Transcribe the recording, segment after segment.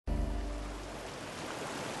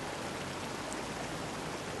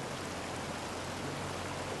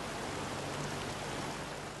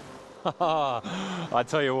I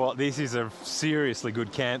tell you what, this is a seriously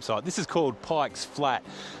good campsite. This is called Pikes Flat.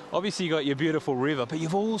 Obviously you've got your beautiful river, but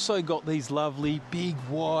you've also got these lovely, big,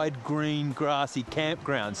 wide, green, grassy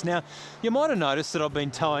campgrounds. Now, you might have noticed that I've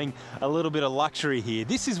been towing a little bit of luxury here.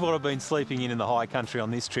 This is what I've been sleeping in the high country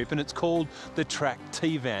on this trip, and it's called the Track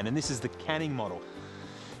Tvan, and this is the Canning model.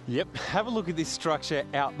 Yep, have a look at this structure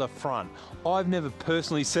out the front. I've never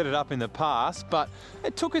personally set it up in the past, but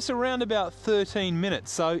it took us around about 13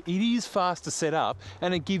 minutes, so it is fast to set up,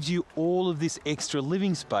 and it gives you all of this extra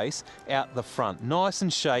living space out the front. Nice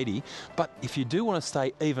and shady, but if you do want to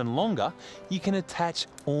stay even longer, you can attach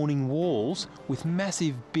awning walls with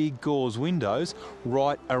massive big gauze windows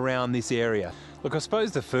right around this area. Look, I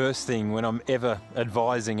suppose the first thing when I'm ever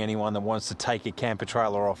advising anyone that wants to take a camper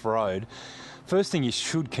trailer off-road, first thing you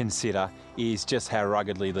should consider is just how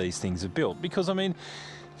ruggedly these things are built. Because, I mean,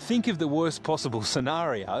 think of the worst possible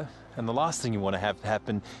scenario, and the last thing you want to have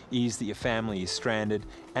happen is that your family is stranded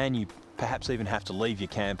and you perhaps even have to leave your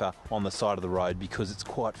camper on the side of the road because it's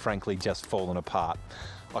quite frankly just fallen apart.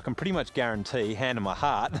 I can pretty much guarantee, hand on my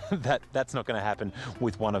heart, that that's not going to happen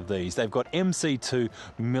with one of these. They've got MC2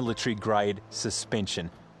 military grade suspension.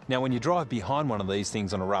 Now, when you drive behind one of these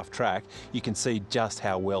things on a rough track, you can see just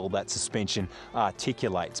how well that suspension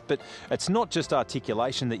articulates. But it's not just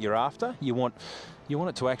articulation that you're after. You want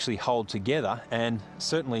it to actually hold together, and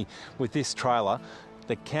certainly with this trailer,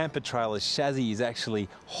 the camper trailer's chassis is actually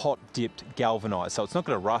hot dipped galvanised, so it's not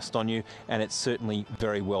going to rust on you, and it's certainly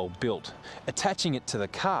very well built. Attaching it to the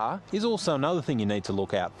car is also another thing you need to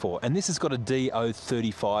look out for, and this has got a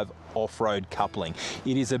DO35 off-road coupling.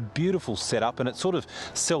 It is a beautiful setup, and it sort of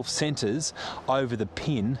self-centres over the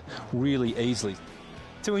pin really easily.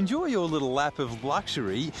 To enjoy your little lap of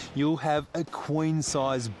luxury, you'll have a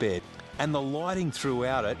queen-size bed. And the lighting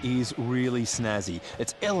throughout it is really snazzy.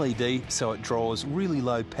 It's LED, so it draws really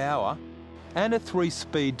low power, and a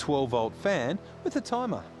 3-speed 12-volt fan with a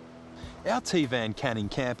timer. Our Tvan Canning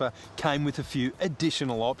camper came with a few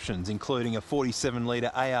additional options, including a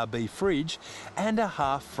 47-litre ARB fridge and a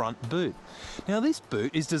half front boot. Now, this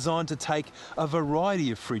boot is designed to take a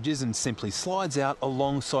variety of fridges and simply slides out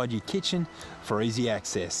alongside your kitchen for easy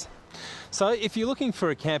access. So if you're looking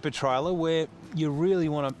for a camper trailer where you really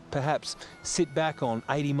want to perhaps sit back on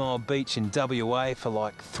 80 Mile Beach in WA for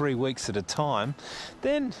like 3 weeks at a time,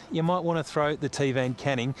 then you might want to throw the Tvan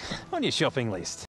Canning on your shopping list.